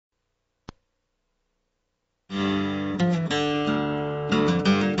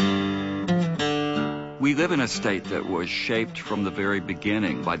We live in a state that was shaped from the very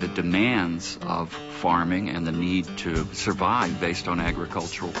beginning by the demands of farming and the need to survive based on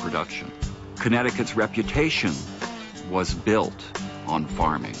agricultural production. Connecticut's reputation was built on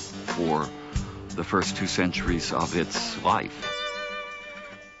farming for the first 2 centuries of its life.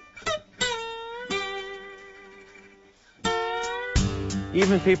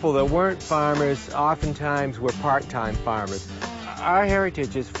 Even people that weren't farmers oftentimes were part-time farmers. Our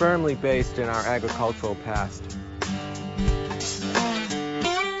heritage is firmly based in our agricultural past.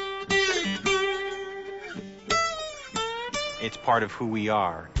 It's part of who we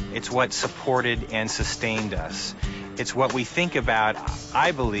are. It's what supported and sustained us. It's what we think about,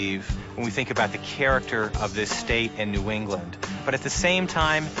 I believe, when we think about the character of this state and New England. But at the same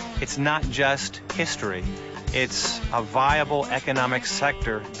time, it's not just history. It's a viable economic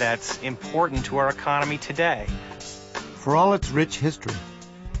sector that's important to our economy today. For all its rich history,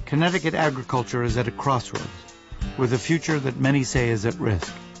 Connecticut agriculture is at a crossroads, with a future that many say is at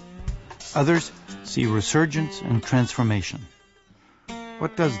risk. Others see resurgence and transformation.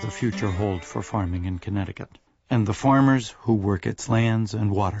 What does the future hold for farming in Connecticut and the farmers who work its lands and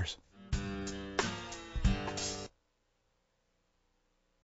waters?